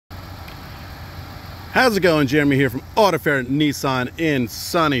How's it going? Jeremy here from Autofair Nissan in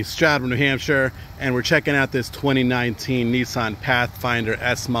sunny Stratham, New Hampshire, and we're checking out this 2019 Nissan Pathfinder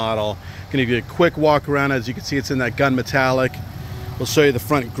S model. Gonna give you a quick walk around. As you can see, it's in that gun metallic. We'll show you the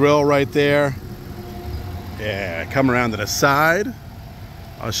front grille right there. Yeah, come around to the side.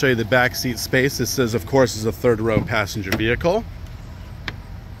 I'll show you the back seat space. This is, of course, is a third row passenger vehicle.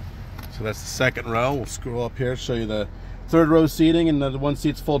 So that's the second row. We'll scroll up here, show you the third row seating, and the one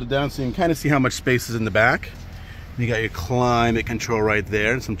seat's folded down so you can kind of see how much space is in the back. You got your climate control right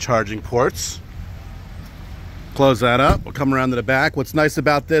there and some charging ports. Close that up. We'll come around to the back. What's nice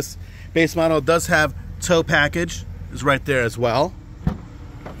about this base model, it does have tow package, is right there as well.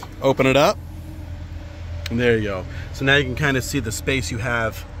 Open it up, and there you go. So now you can kind of see the space you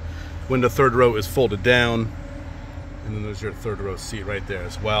have when the third row is folded down, and then there's your third row seat right there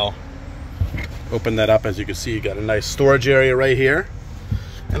as well. Open that up. As you can see, you got a nice storage area right here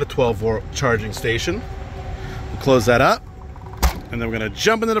and a 12-volt charging station. We'll close that up, and then we're going to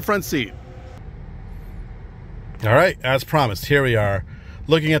jump into the front seat. All right, as promised, here we are.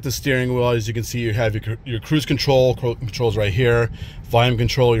 Looking at the steering wheel, as you can see, you have your cruise controls right here, volume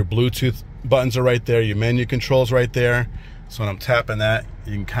control, your Bluetooth buttons are right there, your menu controls right there. So when I'm tapping that,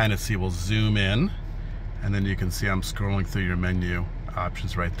 you can kind of see, we'll zoom in, and then you can see I'm scrolling through your menu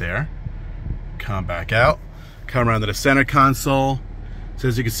options right there. Come back out, come around to the center console. So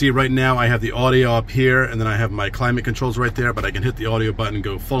as you can see right now, I have the audio up here, and then I have my climate controls right there, but I can hit the audio button and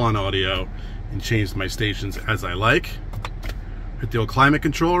go full on audio and change my stations as I like. Hit the old climate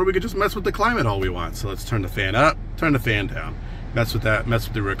control, or we could just mess with the climate all we want. So let's turn the fan up, turn the fan down. Mess with that, mess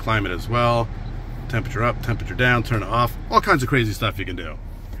with the rear climate as well. Temperature up, temperature down, turn it off. All kinds of crazy stuff you can do.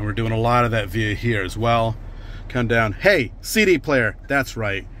 And we're doing a lot of that via here as well. Come down, hey, CD player, that's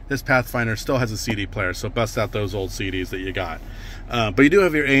right. This Pathfinder still has a CD player, so bust out those old CDs that you got. But you do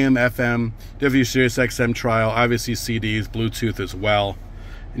have your AM, FM, you have your Sirius XM trial, obviously CDs, Bluetooth as well.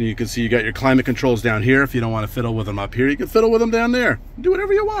 And you can see you got your climate controls down here. If you don't want to fiddle with them up here, you can fiddle with them down there. Do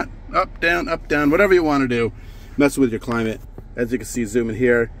whatever you want. Up, down, whatever you want to do. Mess with your climate. As you can see, zoom in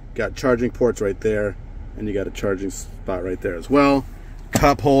here, got charging ports right there, and you got a charging spot right there as well.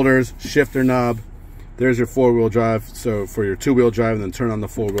 Cup holders, shifter knob. There's your four-wheel drive, so for your two-wheel drive, and then turn on the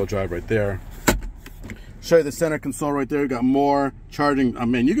four-wheel drive right there. Show you the center console right there. You got more charging. I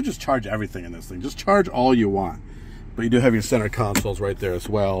mean, you can just charge everything in this thing. Just charge all you want. But you do have your center consoles right there as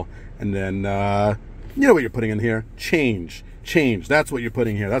well. And then, you know what you're putting in here? Change. That's what you're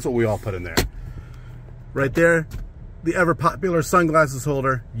putting here. That's what we all put in there. Right there, the ever-popular sunglasses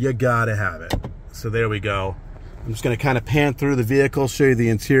holder. You gotta have it. So there we go. I'm just gonna kind of pan through the vehicle, show you the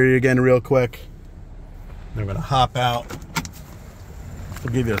interior again real quick. Then we're gonna hop out.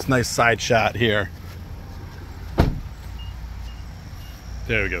 We'll give you this nice side shot here.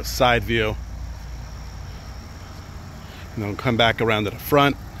 There we go, side view. And then we'll come back around to the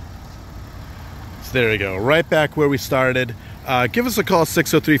front. So there we go, right back where we started. Give us a call,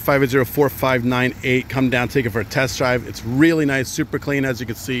 603-580-4598. Come down, take it for a test drive. It's really nice, super clean. As you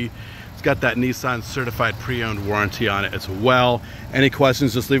can see, it's got that Nissan certified pre-owned warranty on it as well. Any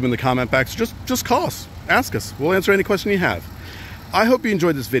questions, just leave them in the comment box. Just call us, ask us. We'll answer any question you have. I hope you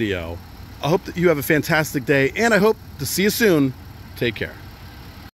enjoyed this video. I hope that you have a fantastic day, and I hope to see you soon. Take care.